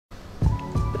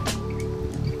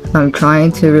I'm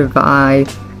trying to revive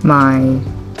my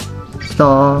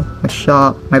store, my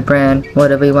shop, my brand,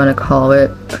 whatever you want to call it.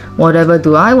 Whatever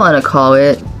do I want to call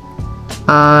it?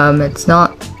 It's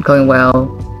not going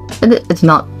well.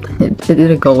 It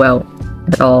didn't go well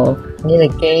at all. Need a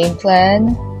game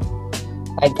plan.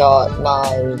 I got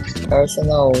my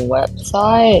personal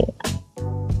website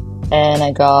and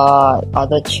I got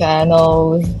other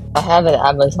channels. I have an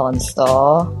Amazon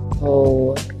store,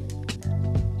 local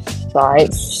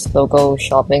sites, local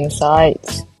shopping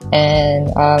sites, and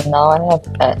now I have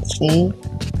Etsy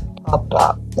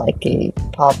pop-up, like a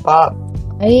pop-up.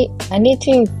 I need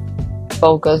to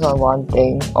focus on one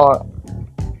thing, or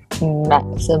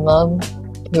maximum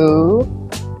 2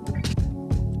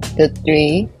 to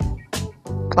 3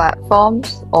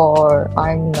 platforms, or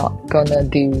I'm not gonna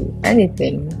do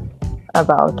anything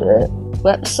about it.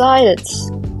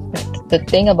 The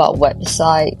thing about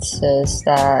websites is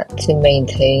that to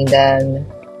maintain them,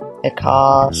 the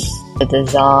cost, the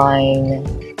design,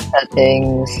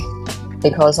 settings,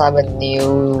 because I'm a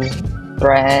new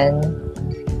brand,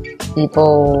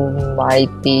 people might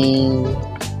be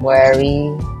wary.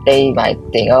 They might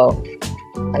think, oh,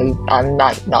 I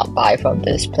might not buy from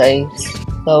this place.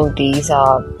 So these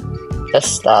are the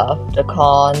stuff, the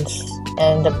cons.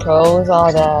 And the pros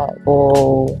are that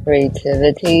full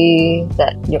creativity,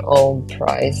 set your own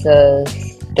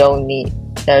prices,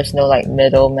 there's no like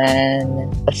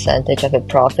middleman, percentage of the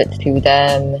profits to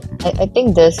them. I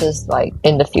think this is like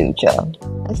in the future.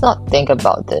 Let's not think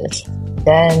about this.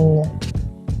 Then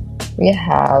we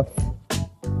have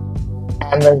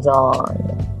Amazon,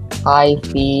 high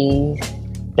fees,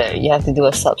 that you have to do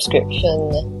a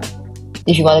subscription.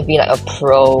 If you want to be like a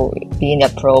pro, be in a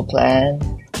pro plan,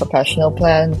 professional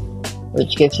plan,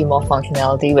 which gives you more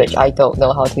functionality, which I don't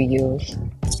know how to use.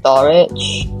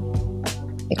 Storage,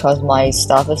 because my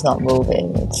stuff is not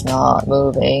moving. It's not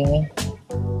moving.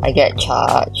 I get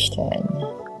charged, and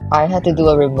I had to do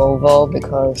a removal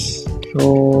because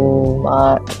too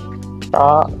much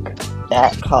stock.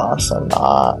 That costs a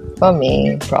lot for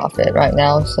me, profit right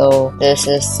now. So this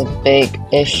is the big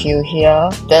issue here.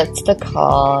 That's the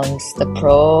cons. The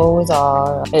pros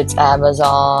are it's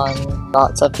Amazon.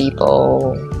 Lots of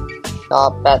people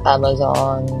shop at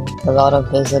Amazon. A lot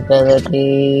of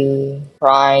visibility.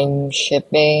 Prime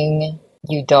shipping.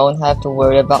 You don't have to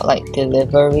worry about like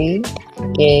delivery.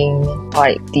 Packing,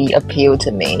 like the appeal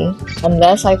to me.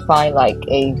 Unless I find like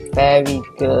a very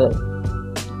good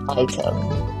item,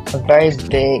 a very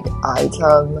big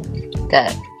item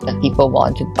that people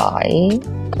want to buy,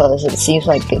 because it seems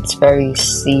like it's very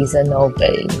seasonal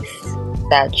based,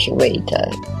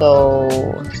 saturated. So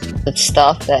the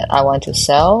stuff that I want to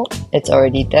sell, it's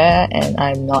already there, and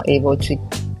I'm not able to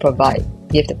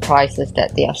give the prices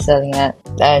that they are selling at.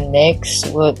 And next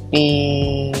would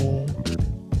be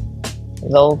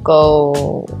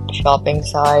local shopping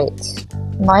sites.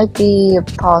 Might be a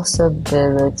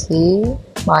possibility,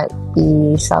 might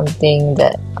be something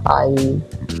that I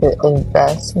should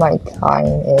invest my time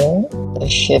in. The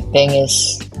shipping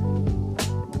is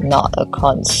not a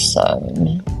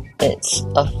concern. It's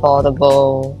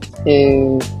affordable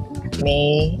to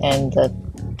me and the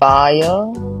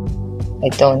buyer. I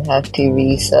don't have to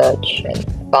research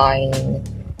and find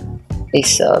a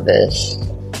service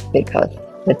because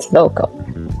it's local.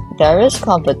 There is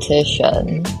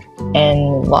competition,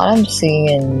 and what I'm seeing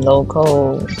in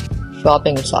local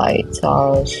shopping sites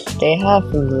is they have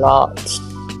lots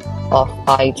of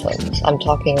items. I'm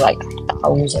talking like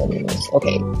thousands.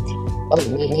 Okay,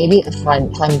 maybe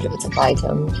hundreds of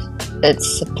items.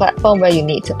 It's a platform where you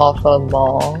need to offer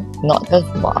more, not just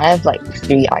more. I have like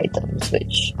 3 items,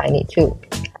 which I need to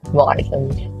more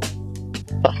items.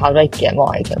 But how do I get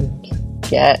more items?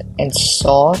 Get and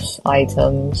source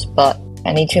items, but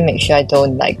I need to make sure I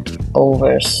don't like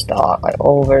overstock, I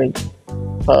over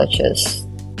purchase.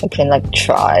 I can like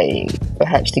try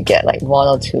perhaps to get like 1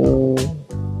 or 2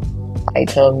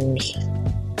 items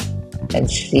and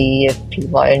see if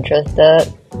people are interested.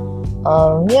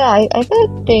 Yeah, I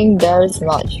don't think there's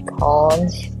much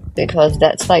cons, because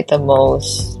that's like the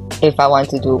most, if I want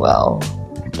to do well,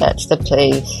 that's the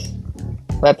place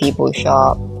where people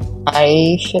shop.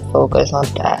 I should focus on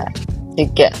that to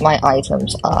get my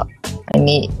items up. I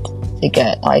need to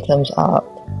get items up.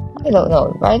 I don't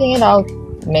know, writing it out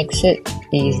makes it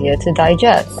easier to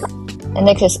digest. And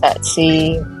next is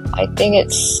Etsy. I think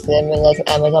it's similar to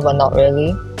Amazon, but not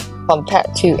really.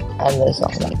 Compared to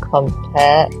Amazon, like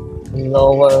compared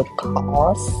lower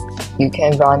cost, you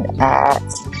can run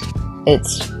ads,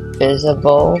 it's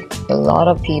visible. A lot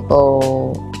of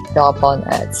people shop on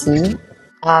Etsy.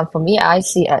 For me, I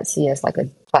see Etsy as like a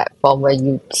platform where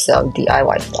you sell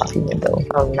DIY stuff, even though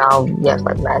now you have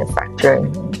like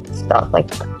manufacturing and stuff like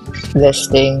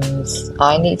listings.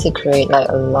 I need to create like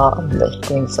a lot of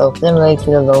listings. So similarly to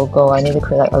the logo, I need to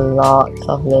create like a lot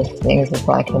of listings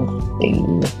before I can see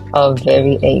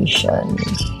variations.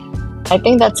 I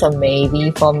think that's a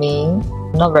maybe for me.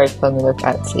 I'm not very familiar with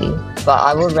Etsy, but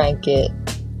I will rank it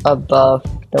above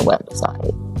the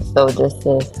website. So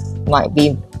might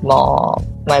lead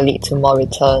to more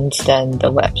returns than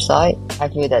the website. I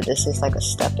feel that this is like a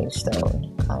stepping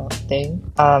stone kind of thing.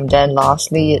 Then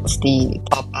lastly, it's the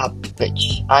pop-up,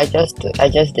 which I just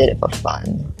did it for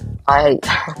fun. I'm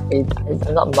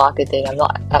not marketing, I'm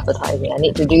not advertising. I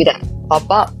need to do that.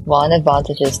 Pop-up, one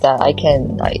advantage is that I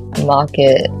can like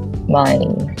market my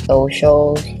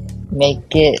socials,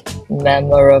 make it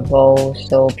memorable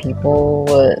so people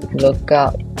would look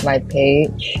up my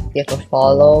page, give a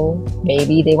follow.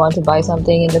 Maybe they want to buy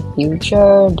something in the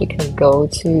future, they can go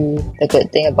to. The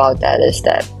good thing about that is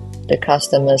that the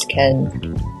customers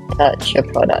can touch your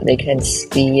product, they can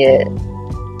see it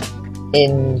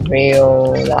in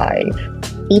real life.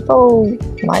 People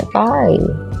might buy,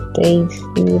 they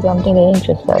see something they're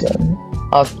interested in.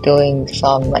 Of doing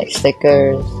some like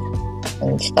stickers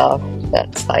and stuff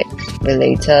that's like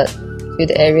related to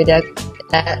the area they're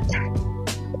at.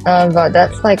 But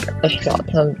that's like a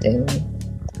short-term thing,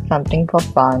 something for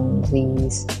fun,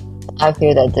 please. I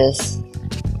feel that this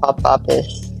pop-up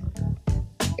is,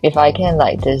 if I can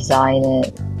like design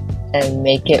it and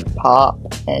make it pop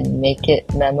and make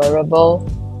it memorable,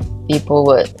 people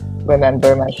would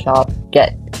remember my shop,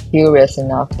 get curious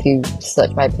enough to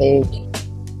search my page.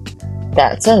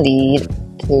 That's a lead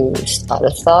to other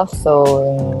stuff. So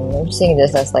I'm seeing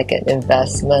this as like an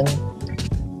investment,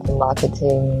 a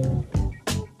marketing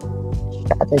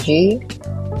strategy.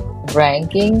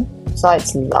 Ranking,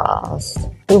 sites last,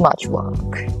 too much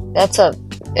work.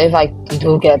 If I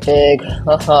do get big,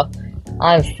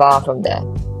 I'm far from there.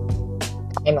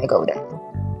 I might go there,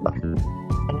 but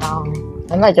for now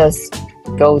I might just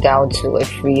go down to a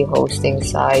free hosting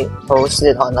site, post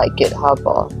it on like GitHub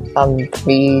or some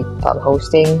free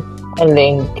hosting, and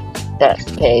link that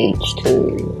page to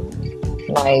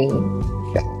my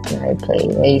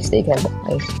place they can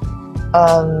buy.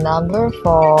 Number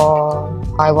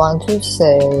 4, I want to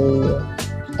say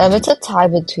it's a tie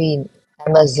between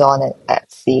Amazon and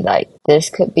Etsy. Like this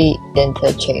could be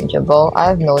interchangeable. I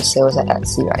have no sales at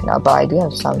Etsy right now, but I do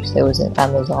have some sales in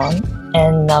Amazon.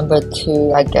 And number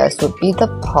 2, I guess, would be the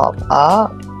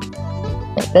pop-up,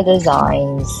 like the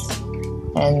designs.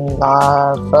 And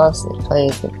first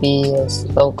place would be a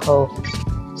local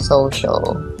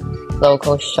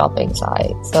shopping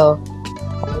site. So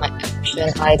my action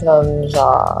items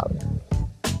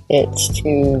it's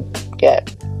to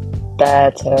get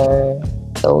better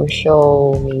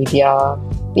social media,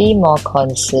 be more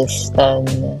consistent.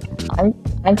 I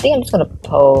think I'm just gonna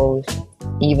post,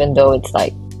 even though it's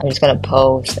like I'm just gonna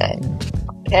post and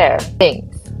compare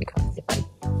things, because if I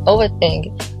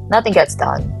overthink, nothing gets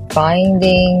done.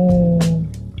 Finding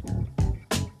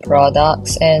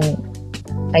products, and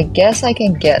I guess I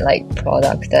can get like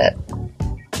products that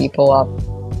people are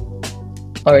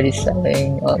already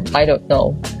selling. I don't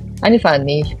know. I need to find a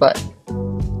niche, but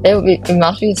it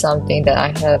must be something that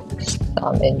I have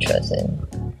some interest in.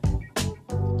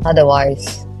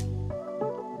 Otherwise,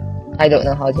 I don't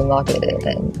know how to market it,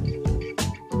 and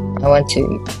I want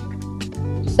to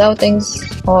sell things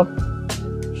or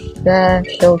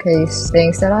showcase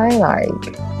things that I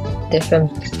like.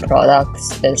 Different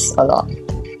products is a lot.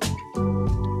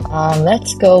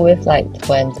 Let's go with like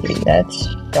 20. Let's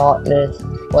shortlist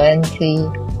 20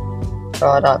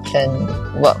 products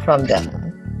and work from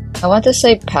there. I want to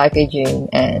say packaging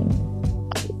and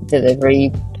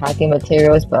delivery packing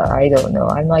materials, but I don't know.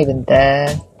 I'm not even there.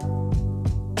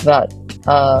 But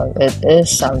it is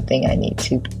something I need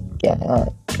to get,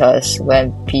 because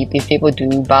if people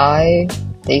do buy,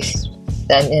 they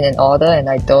send in an order and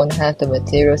I don't have the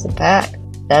materials to pack.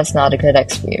 That's not a good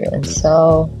experience.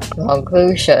 So,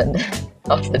 conclusion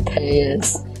of the day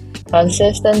is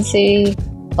consistency.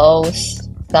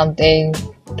 Post something,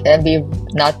 can be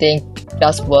nothing,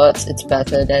 just words. It's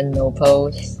better than no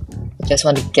post. I just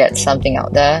want to get something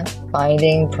out there.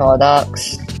 Finding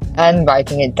products and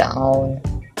writing it down,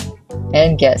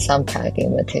 and get some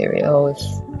packing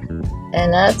materials.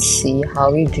 And let's see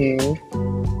how we do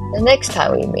the next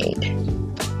time we meet.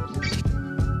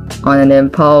 On an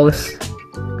impulse,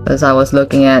 because I was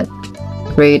looking at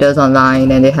creators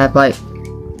online and they have like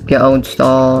their own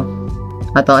store.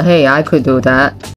 I thought, hey, I could do that.